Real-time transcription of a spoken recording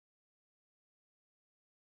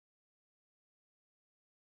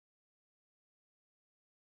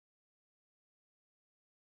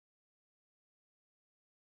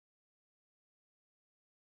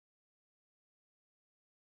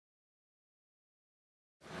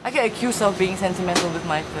I get accused of being sentimental with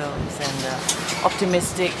my films and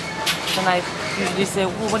optimistic. And I usually say,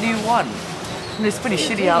 well, what do you want? And it's pretty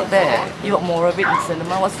shitty out there. You got more of it in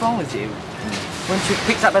cinema. What's wrong with you? Weren't you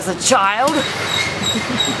picked up as a child?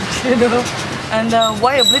 You know? And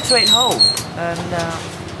why obliterate hope? And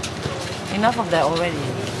enough of that already.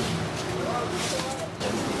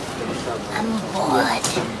 I'm bored.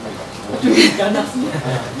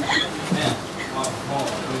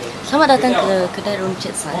 Selamat datang ke kedai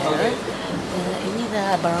runcit saya. Ini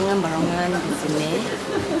dah barangan-barangan di sini.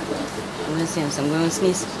 I'm gonna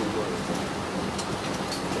sneeze.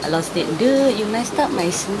 I lost it. Dude, you messed up my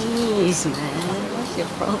sneeze, man. What's your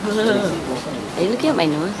problem? Are you looking at my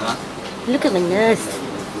nose? Huh? Look at my nose.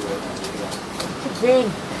 What's the thing?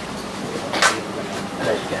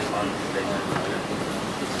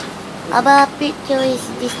 Abba, picture is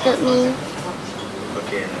disturb me.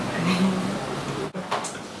 Okay.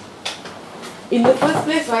 In the first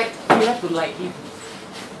place, right, you have to like him.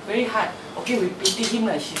 Very hard. Okay, we pity him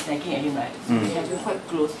like she's snacking at him, right? So we have him quite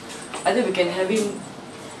close. Either we can have him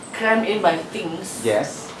crammed in by things.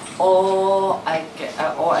 Yes. Or and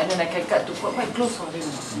then I can cut to quite close for him.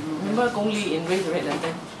 Remember Gong Li in Raise the Red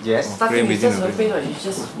Lantern? Yes. Starting it's just her face, it's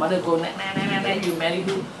just mother go you marry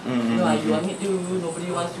who? You know, you want me to, nobody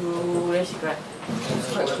wants you, then she cried.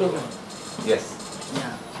 It's quite close. Yes.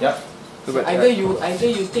 Yeah. Yep. Either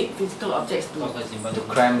you take physical objects to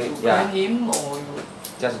cram it, cram him, or you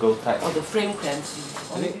just go tight. or the frame crams him.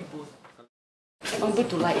 Or maybe both. I'm good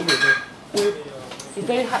to like it. It's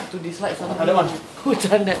very hard to dislike someone who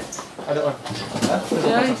done that.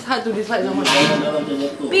 Yeah, it's hard to dislike someone.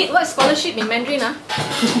 Pete, what scholarship in Mandarin 啊？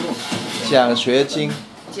奖学金。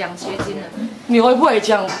奖学金啊？你会不会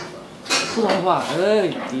讲普通话？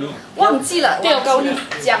哎，忘记了，吊高你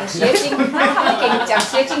奖学金，他们给你奖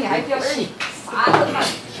学金，你还不要去，啥都看。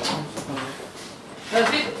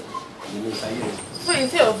 So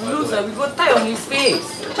instead of loser, we go tie on his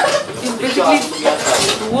face. It's basically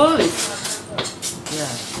the world is. Yeah.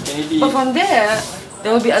 But from there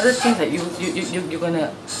will be other things that you're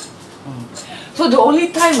gonna. So the only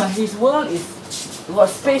time his world is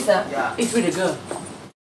space is with a girl.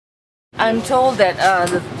 I'm told that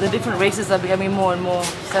the different races are becoming more and more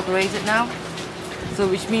separated now. So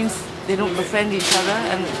which means they don't befriend each other,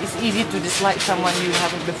 and it's easy to dislike someone you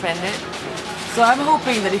haven't befriended. So I'm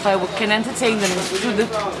hoping that if I can entertain them through the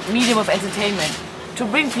medium of entertainment, to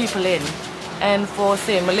bring people in, and for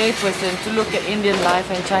say a Malay person to look at Indian life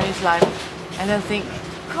and Chinese life, and then think,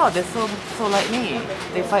 God, they're so like me.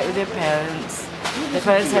 They fight with their parents. Their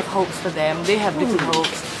parents have hopes for them. They have different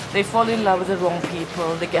hopes. They fall in love with the wrong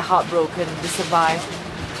people. They get heartbroken. They survive.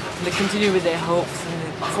 They continue with their hopes and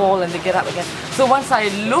they fall and they get up again. So once I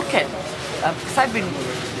look at, because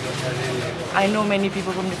I know many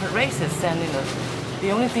people from different races, and you know,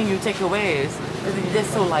 the only thing you take away is that they're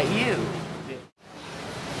so like you.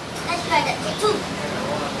 Let's try that too.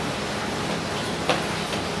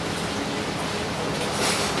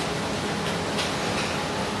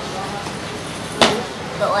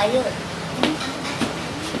 Got wire.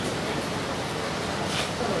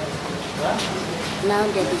 Now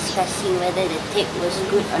they're discussing whether the tape was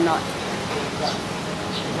good or not.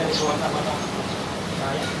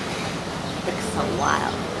 Takes a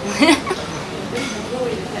while.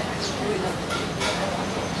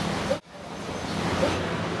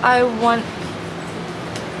 I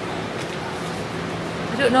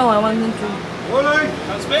don't know, I want them to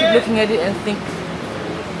keep looking at it and think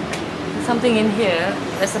there's something in here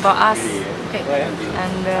that's about us, okay?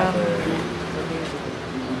 And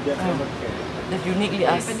that's uniquely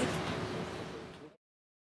us.